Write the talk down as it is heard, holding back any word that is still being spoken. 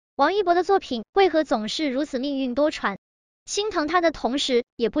王一博的作品为何总是如此命运多舛？心疼他的同时，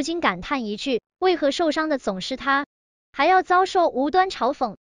也不禁感叹一句，为何受伤的总是他，还要遭受无端嘲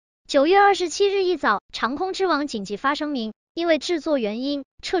讽。9月27日一早，长空之王紧急发声明，因为制作原因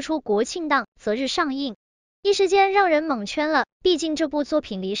撤出国庆档择日上映，一时间让人蒙圈了。毕竟这部作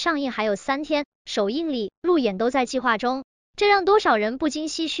品离上映还有3天，首映礼、路演都在计划中，这让多少人不禁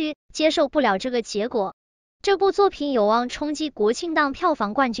唏嘘，接受不了这个结果。这部作品有望冲击国庆档票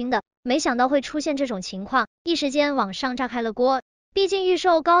房冠军的，没想到会出现这种情况，一时间网上炸开了锅。毕竟预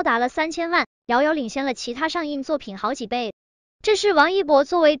售高达了3000万，遥遥领先了其他上映作品好几倍。这是王一博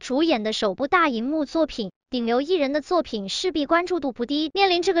作为主演的首部大荧幕作品，顶流艺人的作品势必关注度不低，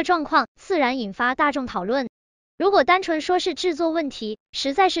面临这个状况，自然引发大众讨论。如果单纯说是制作问题，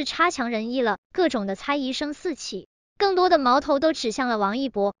实在是差强人意了，各种的猜疑声四起，更多的矛头都指向了王一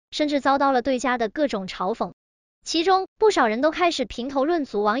博，甚至遭到了对家的各种嘲讽。其中不少人都开始评头论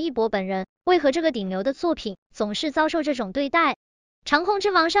足王一博本人，为何这个顶流的作品总是遭受这种对待。长空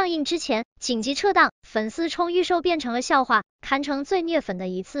之王上映之前紧急撤档，粉丝冲预售变成了笑话，堪称最虐粉的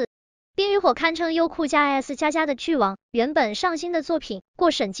一次。冰与火堪称优酷加 S 加加的剧王，原本上新的作品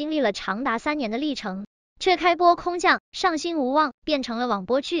过审经历了长达3年的历程，却开播空降，上新无望，变成了网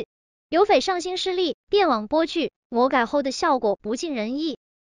播剧。有匪上新失利，变网播剧，魔改后的效果不尽人意。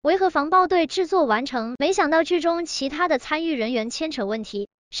维和防暴队制作完成，没想到剧中其他的参与人员牵扯问题，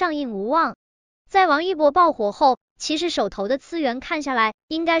上映无望。在王一博爆火后，其实手头的资源看下来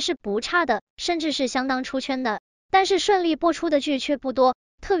应该是不差的，甚至是相当出圈的，但是顺利播出的剧却不多，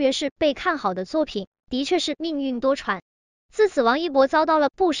特别是被看好的作品，的确是命运多舛。自此王一博遭到了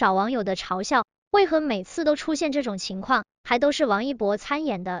不少网友的嘲笑，为何每次都出现这种情况，还都是王一博参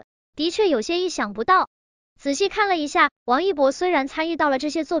演的，的确有些意想不到。仔细看了一下，王一博虽然参与到了这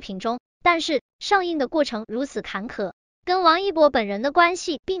些作品中，但是上映的过程如此坎坷，跟王一博本人的关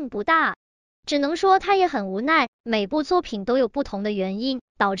系并不大，只能说他也很无奈，每部作品都有不同的原因，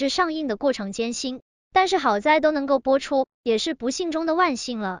导致上映的过程艰辛，但是好在都能够播出，也是不幸中的万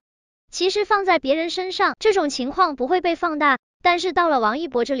幸了。其实放在别人身上，这种情况不会被放大，但是到了王一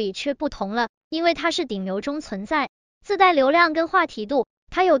博这里却不同了，因为他是顶流中存在，自带流量跟话题度，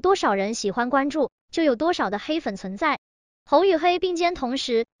他有多少人喜欢关注，就有多少的黑粉存在，红与黑并肩同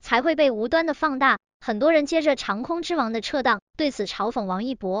时，才会被无端的放大。很多人接着长空之王的撤档，对此嘲讽王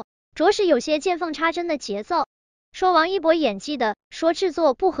一博，着实有些见缝插针的节奏，说王一博演技的，说制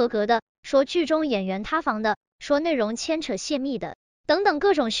作不合格的，说剧中演员塌房的，说内容牵扯泄密的，等等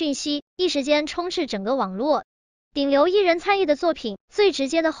各种讯息，一时间充斥整个网络。顶流艺人参与的作品，最直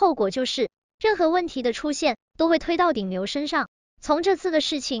接的后果就是任何问题的出现都会推到顶流身上。从这次的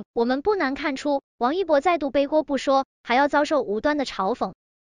事情，我们不难看出，王一博再度背锅不说，还要遭受无端的嘲讽。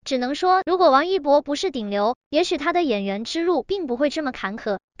只能说，如果王一博不是顶流，也许他的演员之路并不会这么坎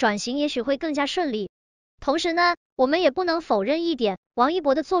坷，转型也许会更加顺利。同时呢，我们也不能否认一点，王一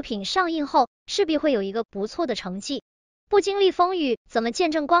博的作品上映后，势必会有一个不错的成绩。不经历风雨，怎么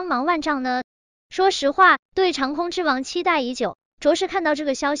见证光芒万丈呢？说实话，对长空之王期待已久，着实看到这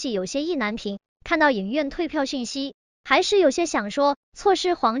个消息有些意难平，看到影院退票讯息，还是有些想说，错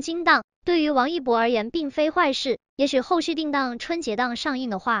失黄金档对于王一博而言并非坏事，也许后续定档春节档上映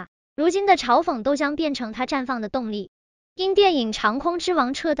的话，如今的嘲讽都将变成他绽放的动力。因电影长空之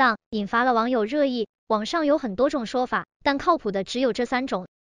王撤档引发了网友热议，网上有很多种说法，但靠谱的只有这3种。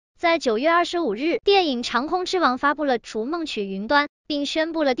在9月25日，电影长空之王发布了逐梦曲云端，并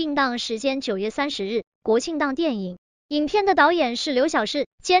宣布了定档时间9月30日，国庆档电影。影片的导演是刘晓世，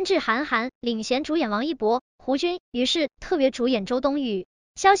监制韩寒，领衔主演王一博、胡军，于是特别主演周冬雨。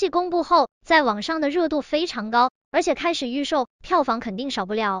消息公布后，在网上的热度非常高，而且开始预售，票房肯定少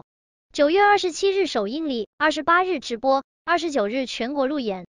不了。9月27日首映礼，28日直播，29日全国路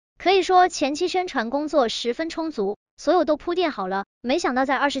演，可以说前期宣传工作十分充足，所有都铺垫好了。没想到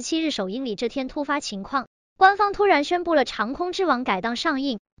在27日首映礼这天突发情况，官方突然宣布了长空之王改档上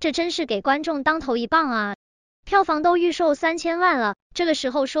映，这真是给观众当头一棒啊！票房都预售3000万了，这个时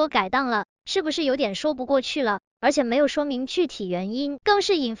候说改档了，是不是有点说不过去了？而且没有说明具体原因，更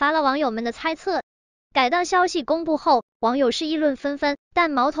是引发了网友们的猜测。改档消息公布后，网友是议论纷纷，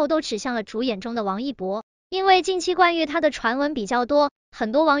但矛头都指向了主演中的王一博，因为近期关于他的传闻比较多，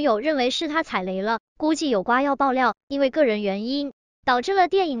很多网友认为是他踩雷了，估计有瓜要爆料，因为个人原因导致了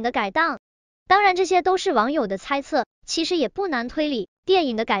电影的改档。当然这些都是网友的猜测，其实也不难推理，电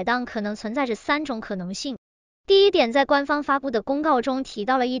影的改档可能存在着3种可能性。第一点，在官方发布的公告中提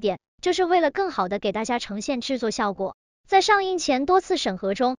到了一点，就是为了更好的给大家呈现制作效果，在上映前多次审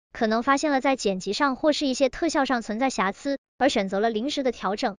核中，可能发现了在剪辑上或是一些特效上存在瑕疵，而选择了临时的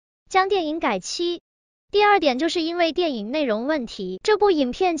调整，将电影改期。第二点就是因为电影内容问题，这部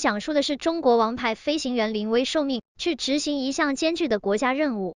影片讲述的是中国王牌飞行员临危受命去执行一项艰巨的国家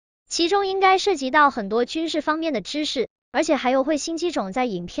任务，其中应该涉及到很多军事方面的知识，而且还有会新机种在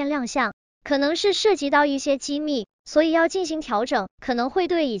影片亮相，可能是涉及到一些机密，所以要进行调整，可能会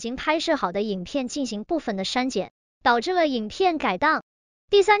对已经拍摄好的影片进行部分的删减，导致了影片改档。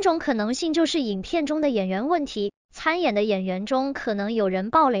第三种可能性就是影片中的演员问题，参演的演员中可能有人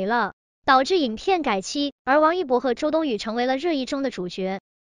爆雷了，导致影片改期，而王一博和周冬雨成为了热议中的主角。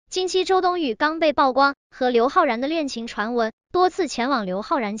近期周冬雨刚被曝光和刘昊然的恋情传闻，多次前往刘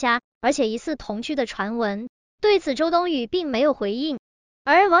昊然家，而且疑似同居的传闻，对此周冬雨并没有回应。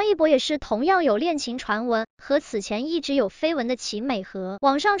而王一博也是同样有恋情传闻，和此前一直有绯闻的秦美和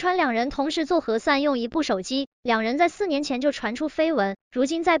网上传两人同时做核酸用一部手机，两人在4年前就传出绯闻，如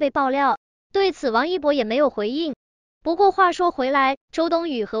今再被爆料，对此王一博也没有回应。不过话说回来，周冬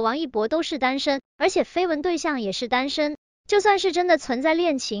雨和王一博都是单身，而且绯闻对象也是单身，就算是真的存在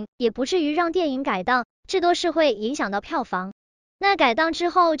恋情，也不至于让电影改档，至多是会影响到票房。那改档之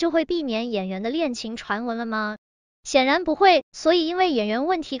后就会避免演员的恋情传闻了吗？显然不会，所以因为演员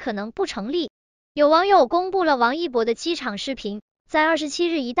问题可能不成立。有网友公布了王一博的机场视频，在27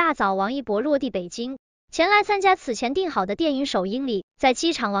日一大早，王一博落地北京，前来参加此前定好的电影首映礼。在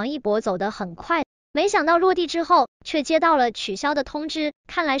机场，王一博走得很快，没想到落地之后却接到了取消的通知，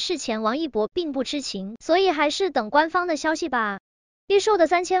看来事前王一博并不知情，所以还是等官方的消息吧。预售的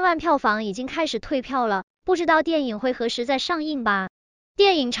3000万票房已经开始退票了，不知道电影会何时再上映吧。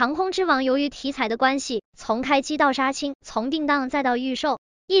电影《长空之王》由于题材的关系，从开机到杀青，从定档再到预售，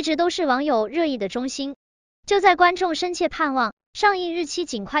一直都是网友热议的中心。就在观众深切盼望上映日期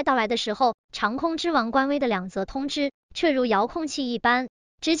尽快到来的时候，《长空之王》官微的2则通知却如遥控器一般，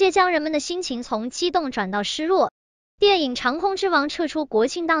直接将人们的心情从激动转到失落。电影《长空之王》撤出国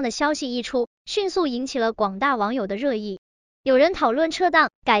庆档的消息一出，迅速引起了广大网友的热议。有人讨论撤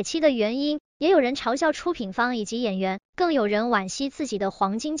档改期的原因，也有人嘲笑出品方以及演员，更有人惋惜自己的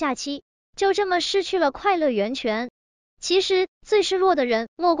黄金假期就这么失去了快乐源泉。其实最失落的人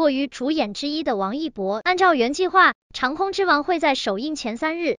莫过于主演之一的王一博。按照原计划，《长空之王》会在首映前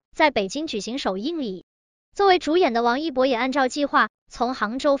3日在北京举行首映礼。作为主演的王一博也按照计划从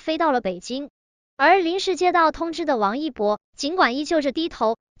杭州飞到了北京。而临时接到通知的王一博，尽管依旧着低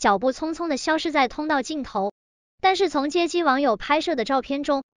头，脚步匆匆地消失在通道尽头，但是从接机网友拍摄的照片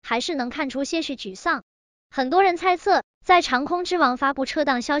中，还是能看出些许沮丧。很多人猜测，在长空之王发布撤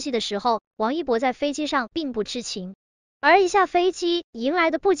档消息的时候，王一博在飞机上并不知情，而一下飞机迎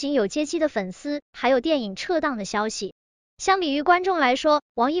来的不仅有接机的粉丝，还有电影撤档的消息。相比于观众来说，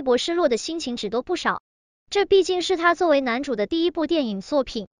王一博失落的心情只多不少。这毕竟是他作为男主的第一部电影作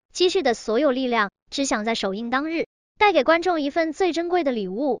品，积蓄的所有力量，只想在首映当日带给观众一份最珍贵的礼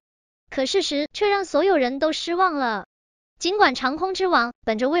物。可事实却让所有人都失望了。尽管《长空之王》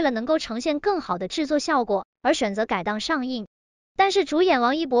本着为了能够呈现更好的制作效果而选择改档上映，但是主演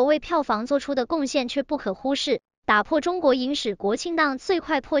王一博为票房做出的贡献却不可忽视，打破中国影史国庆档最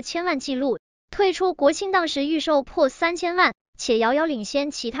快破1000万纪录，退出国庆档时预售破3000万，且遥遥领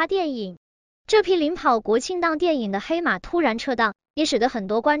先其他电影。这匹领跑国庆档电影的黑马突然撤档，也使得很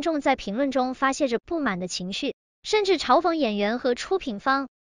多观众在评论中发泄着不满的情绪，甚至嘲讽演员和出品方。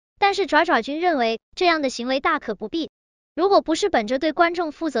但是爪爪君认为这样的行为大可不必，如果不是本着对观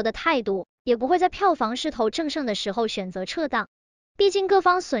众负责的态度，也不会在票房势头正盛的时候选择撤档。毕竟各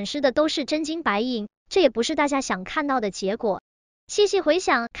方损失的都是真金白银，这也不是大家想看到的结果。细细回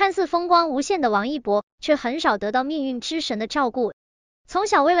想，看似风光无限的王一博，却很少得到命运之神的照顾。从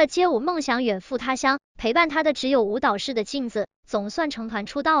小为了街舞梦想远赴他乡，陪伴他的只有舞蹈室的镜子，总算成团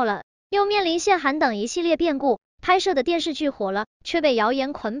出道了，又面临限韩等一系列变故，拍摄的电视剧火了，却被谣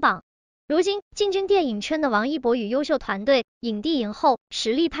言捆绑。如今进军电影圈的王一博与优秀团队、影帝影后、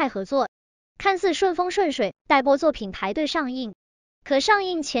实力派合作，看似顺风顺水，待播作品排队上映。可上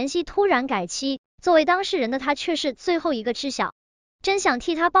映前夕突然改期，作为当事人的他却是最后一个知晓，真想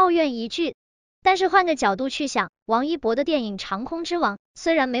替他抱怨一句。但是换个角度去想，王一博的电影《长空之王》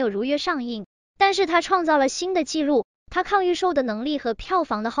虽然没有如约上映，但是他创造了新的纪录，他抗预售的能力和票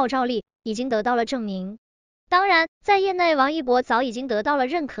房的号召力已经得到了证明。当然，在业内王一博早已经得到了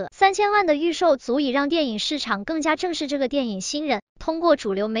认可，3000万的预售足以让电影市场更加正视这个电影新人，通过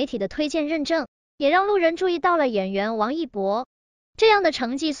主流媒体的推荐认证，也让路人注意到了演员王一博。这样的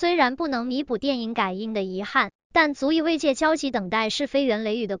成绩虽然不能弥补电影改映的遗憾，但足以慰藉焦急等待是非原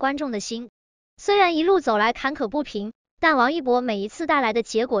雷雨的观众的心。虽然一路走来坎坷不平，但王一博每一次带来的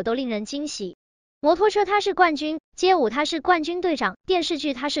结果都令人惊喜。摩托车他是冠军，街舞他是冠军队长，电视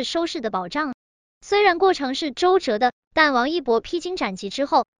剧他是收视的保障。虽然过程是周折的，但王一博披荆斩棘之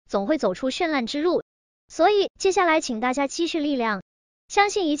后，总会走出绚烂之路。所以接下来请大家积蓄力量，相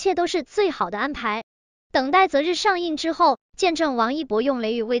信一切都是最好的安排。等待择日上映之后，见证王一博用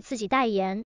雷雨为自己代言。